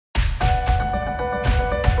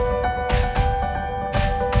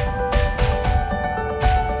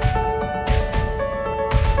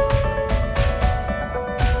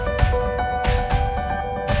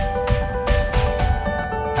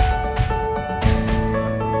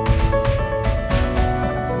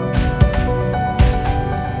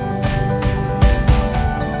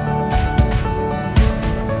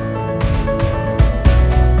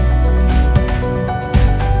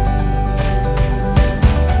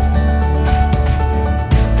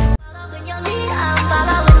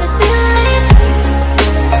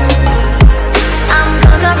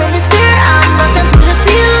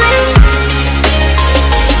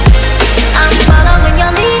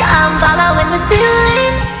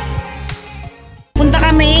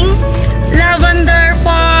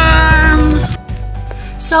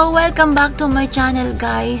So, welcome back to my channel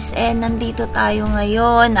guys, and nandito tayo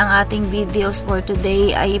ngayon. Ang ating videos for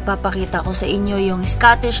today ay ipapakita ko sa inyo yung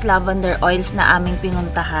Scottish Lavender Oils na aming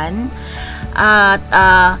pinuntahan. At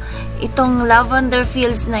itong lavender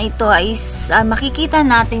fields na ito ay makikita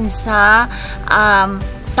natin sa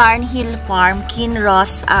Tarnhill Farm,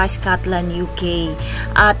 Kinross, Scotland, UK.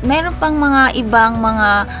 At meron pang mga ibang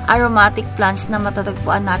mga aromatic plants na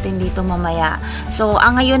matatagpuan natin dito mamaya. So,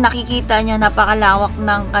 ngayon nakikita nyo napakalawak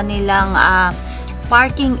ng kanilang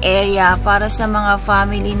parking area para sa mga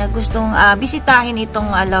family na gustong bisitahin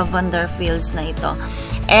itong lavender fields na ito.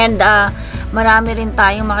 And marami rin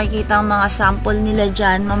tayong makikita ang mga sample nila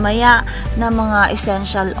dyan mamaya na mga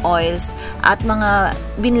essential oils at mga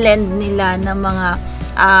binlend nila na mga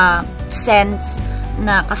scents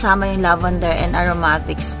na kasama yung lavender and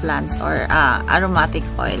aromatics plants or aromatic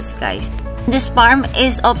oils, guys. This farm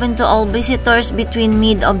is open to all visitors between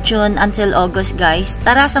mid of June until August, guys.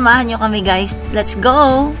 Tara, samahan nyo kami, guys. Let's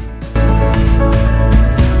go!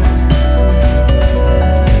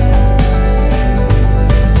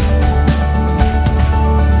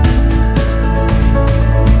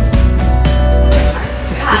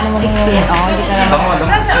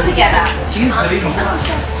 Together.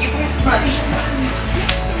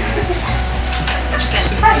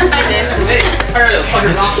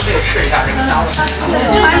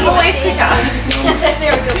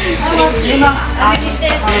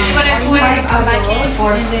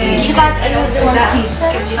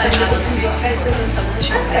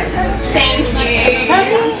 Thank you.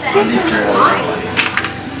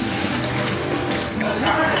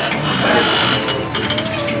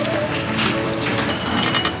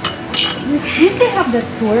 Do you still have the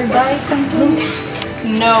tour guide something?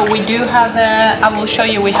 No, we do have I will show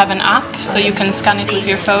you, we have an app, so you can scan it with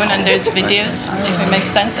your phone and there's videos, if it makes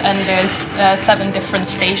sense, and there's 7 different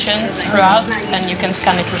stations throughout, and you can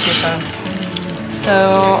scan it with your phone.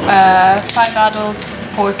 So 5 adults,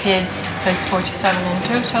 4 kids, so it's 47 in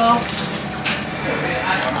total.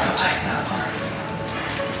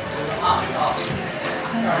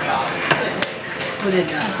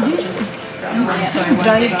 And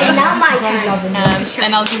now my turn. And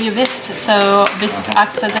I'll give you this. So this is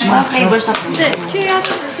acts as a Flavors of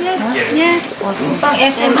Yes. Pang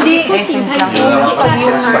SMD. Essence lang.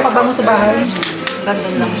 Yung pabango sa bahay. Ganda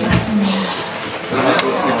lang siya.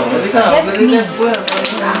 Yes, me.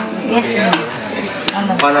 Yes, ma'am.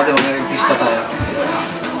 Paano natin mag-artista tayo?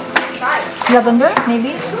 Lavender,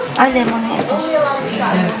 maybe? Lemon na ito.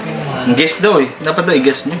 Guess daw eh. Dapat daw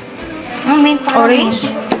i-guess nyo. Mint pa. Orange?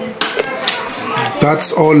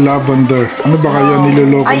 That's all lavender. Ano ba kayo?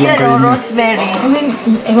 Niloloko lang kayo niya? Rosemary.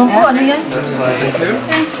 Ewan ko, ano yan?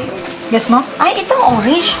 Guess mo? Ay, itong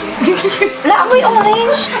orange. Amoy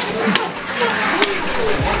orange.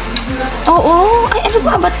 Oo. Ay, ano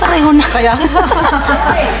ba? Ba't pareho na? Kaya.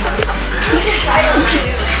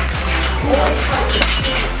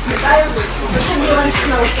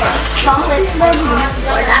 Chocolate or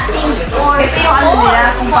nothing or Ito yung ano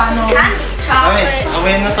nila, kung paano.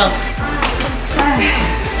 Awayin na to.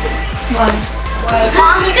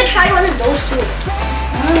 Mom, you could try one of those too.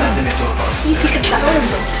 You could try one of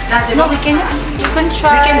those. No, we can. You can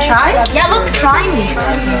try. We can try? Yeah, look, try me.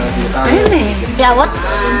 Really? Yeah, what?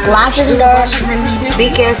 Lavender.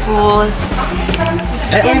 Be careful.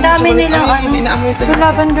 Ang dami nilang ano. Yung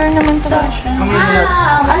lavender naman talaga siya.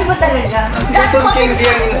 Wow. Ano ba talaga? That's called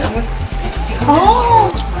Oh,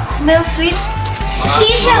 smells sweet.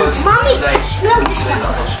 seashells. Mommy, smell this one.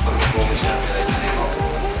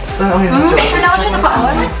 Kailangan siya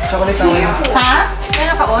naka-on? Ha? Kaya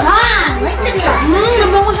naka-on? Like the chocolate.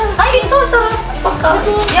 Sinabaw ko siya. Ay, ito sa pagka.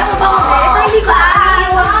 Yan mo ba? Ito hindi ko.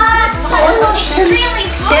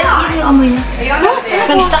 Shell, yun yung amoy niya.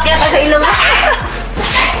 Nag-stuck yata sa ilong.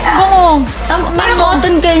 Bango. Parang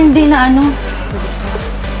cotton candy na ano.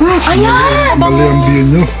 Ayan! Mali ang view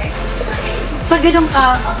nyo. Pag ganun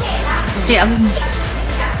ka,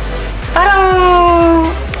 parang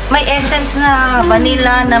may essence na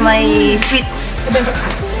vanilla na may sweet.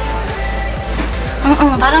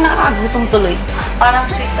 Parang nakakagutom tuloy. Parang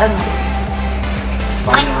sweet ano.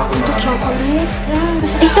 Ay, ito chocolate.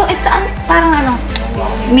 Ito, parang ano,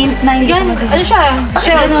 mint na hindi Yan, ko ano siya?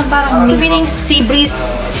 Shells. ganun, parang So, mint. meaning sea breeze.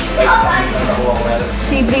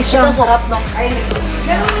 Sea breeze siya. Ito, sarap no?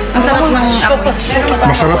 Ang sarap ng amoy.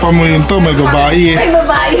 Masarap amoyin to. May babae eh. Ay,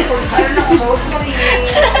 babae.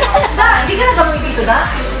 Hindi ka nagamoy dito, da?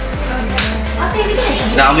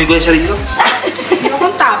 Naamoy ko yung sarili ko.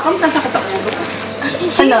 Kung tapang, sasakit ang ulo.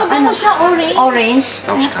 Ano siya? Orange? Orange.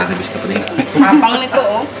 Tapos cannabis na pa rin. Tapang nito,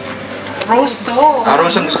 oh. Rose to. Araw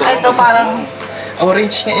siyang gusto ko. Ito parang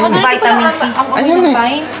Orange nga yun. Vitamin C. Ayun eh.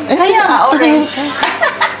 Kaya nga, orange.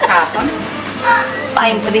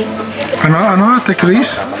 Pine tree. Ano, Ate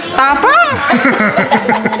Chris? Tapang!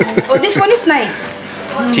 Oh, this one is nice.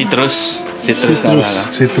 Citrus.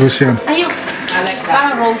 Citrus yan. Ayun.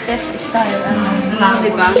 Parang roses style.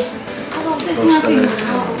 Diba? Roses natin.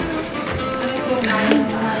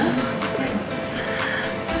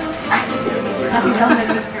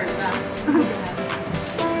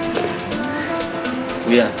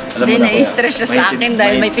 Kuya, alam mo Hindi, na kuya. na-stress siya sa akin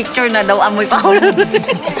dahil may picture na daw. Amoy pa ako.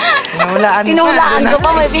 Kinulaan ko pa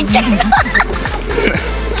may picture na.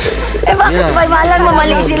 Eh bakit ba? Malang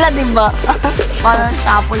mamali sila, di ba? Parang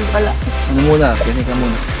tapol pala. Ano muna? Pini ka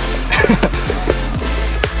muna.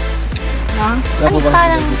 Ay,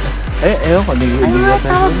 parang... Ewan ko. Ano nga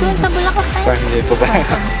tawag doon sa bulaklak tayo? Hindi po ba?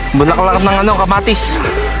 Bulaklak ng ano, kamatis.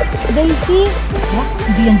 Daisy?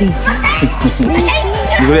 Hindi yan Daisy.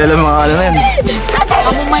 Hindi ko alam mga ano na yan.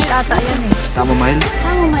 Chamomile ata yan eh. Chamomile?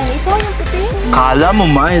 Chamomile? Ito yung puti? Kala mo,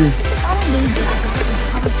 Mile. Parang Daisy.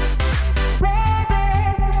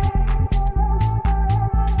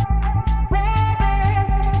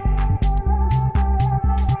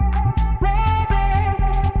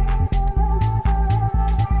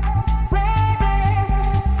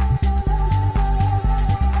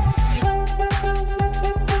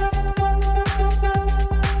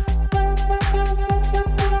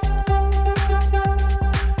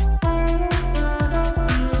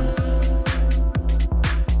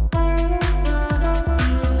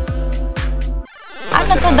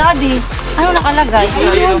 Ano to, Daddy? Ano nakalagay?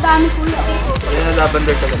 Ayun na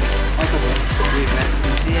lavender ka lang.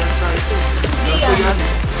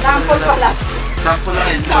 Sample pala. Sample lang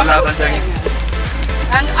yun. Yung lavender. Ay,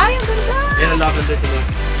 ang ganda. Yan ang lavender ka lang.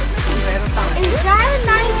 Is that a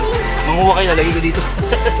 19? Manguha kayo, lagay ko dito.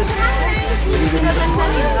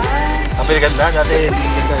 Ang pinaganda, dati hindi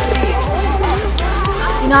ganda.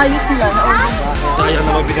 Inayos nila na Sayang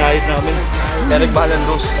naman binayad namin. Kaya nagbalan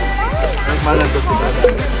dos. Nagbalan dos.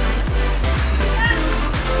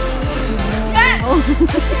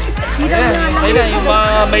 Ayun na, yung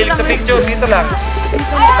mga mahilig sa picture, dito lang.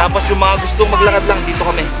 Tapos yung mga gustong maglakad lang, dito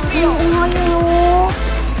kami. Oo nga yun, oh.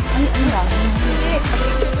 Ay, ang dami.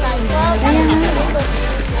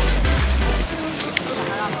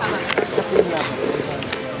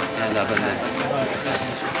 Yan, laban na.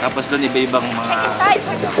 Tapos doon iba-ibang mga...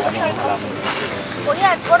 Oh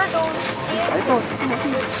yeah, it's one of those.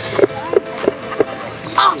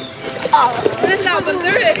 This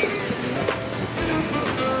lavender eh.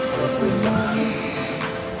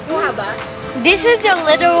 This is the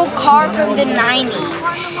literal car from the 90s.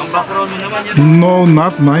 Ang background mo naman yan. No,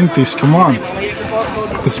 not 90s. Come on.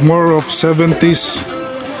 It's more of 70s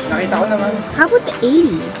How about the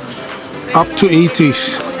 80s? up to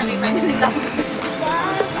 80s.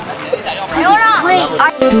 Wait,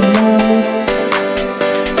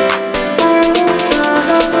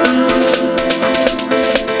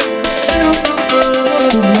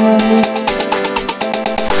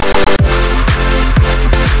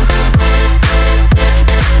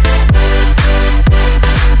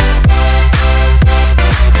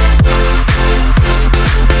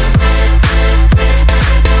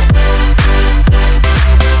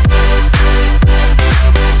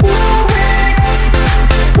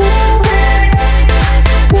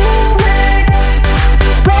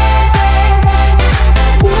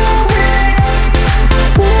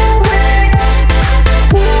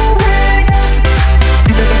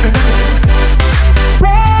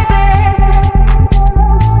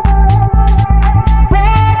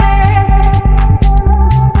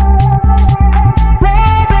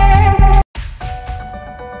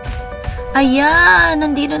 Ayan,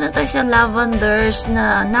 nandito na tayo sa lavenders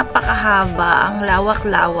na napakahaba, ang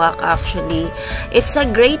lawak-lawak actually. It's a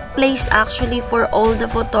great place actually for all the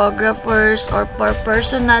photographers or for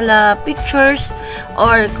personal pictures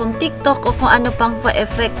or kung TikTok o kung ano pang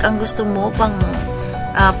pa-effect ang gusto mo, pang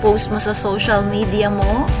post mo sa social media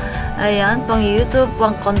mo. Ayan, pang YouTube,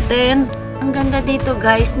 pang content. Ang ganda dito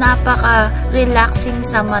guys, napaka-relaxing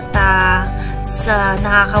sa mata,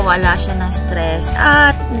 nakakawala siya ng stress.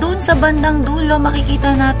 At doon sa bandang dulo,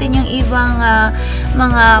 makikita natin yung ibang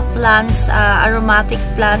mga plants, aromatic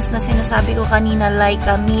plants na sinasabi ko kanina like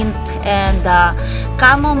mint and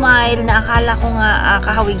chamomile na akala ko nga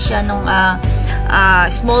kahawig siya nung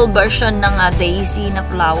small version ng daisy na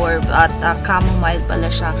flower at chamomile pala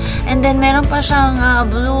siya. And then meron pa siyang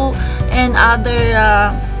blue and other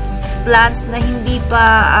plants na hindi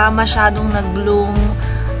pa masyadong nag-bloom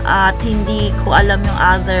at hindi ko alam yung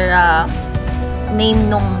other name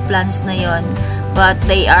nung plants na yon, but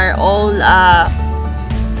they are all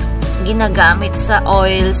ginagamit sa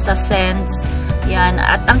oil, sa scents. Yan.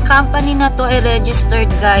 At ang company na to ay registered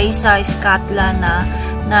guys sa Scotland na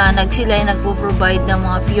sila ay nagpo-provide ng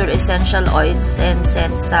mga pure essential oils and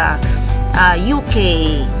scents sa UK.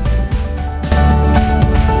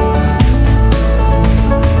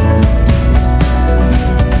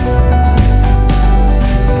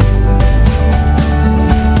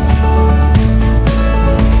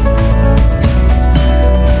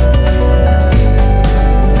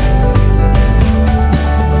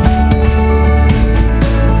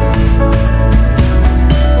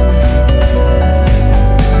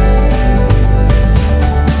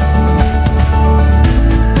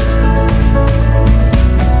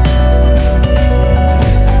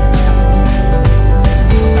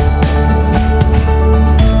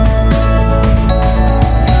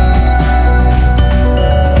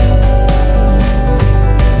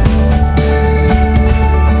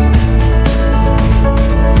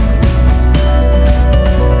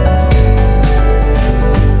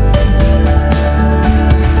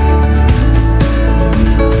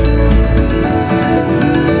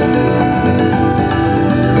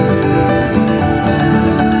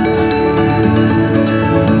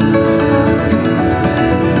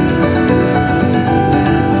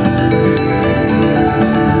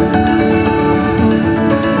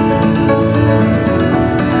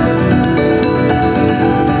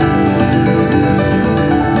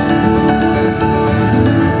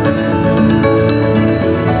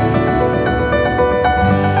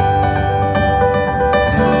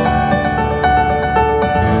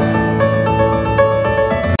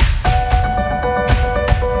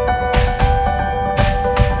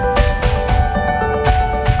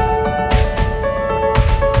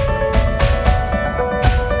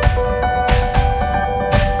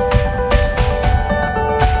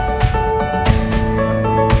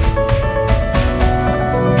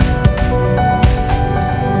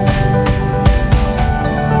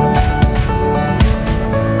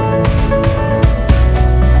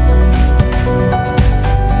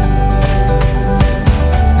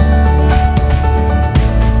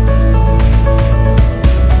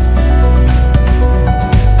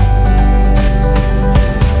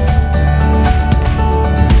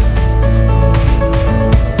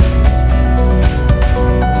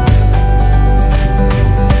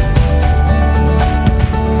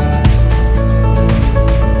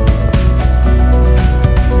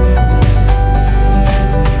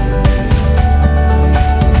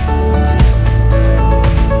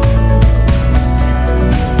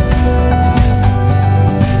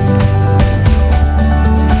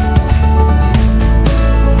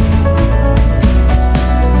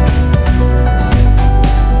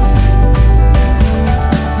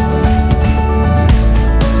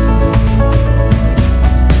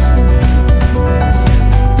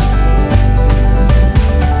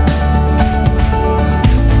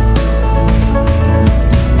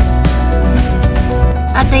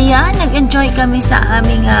 Ayan, nag-enjoy kami sa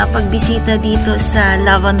aming pagbisita dito sa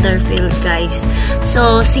Lavender Field, guys.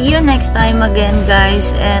 So, see you next time again,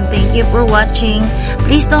 guys. And thank you for watching.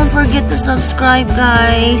 Please don't forget to subscribe,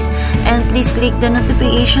 guys. And please click the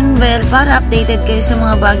notification bell para updated kayo sa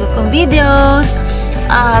mga bago kong videos.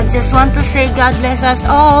 Just want to say God bless us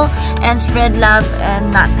all and spread love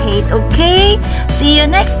and not hate, okay? See you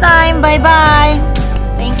next time. Bye-bye.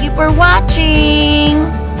 Thank you for watching.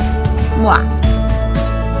 Mwah.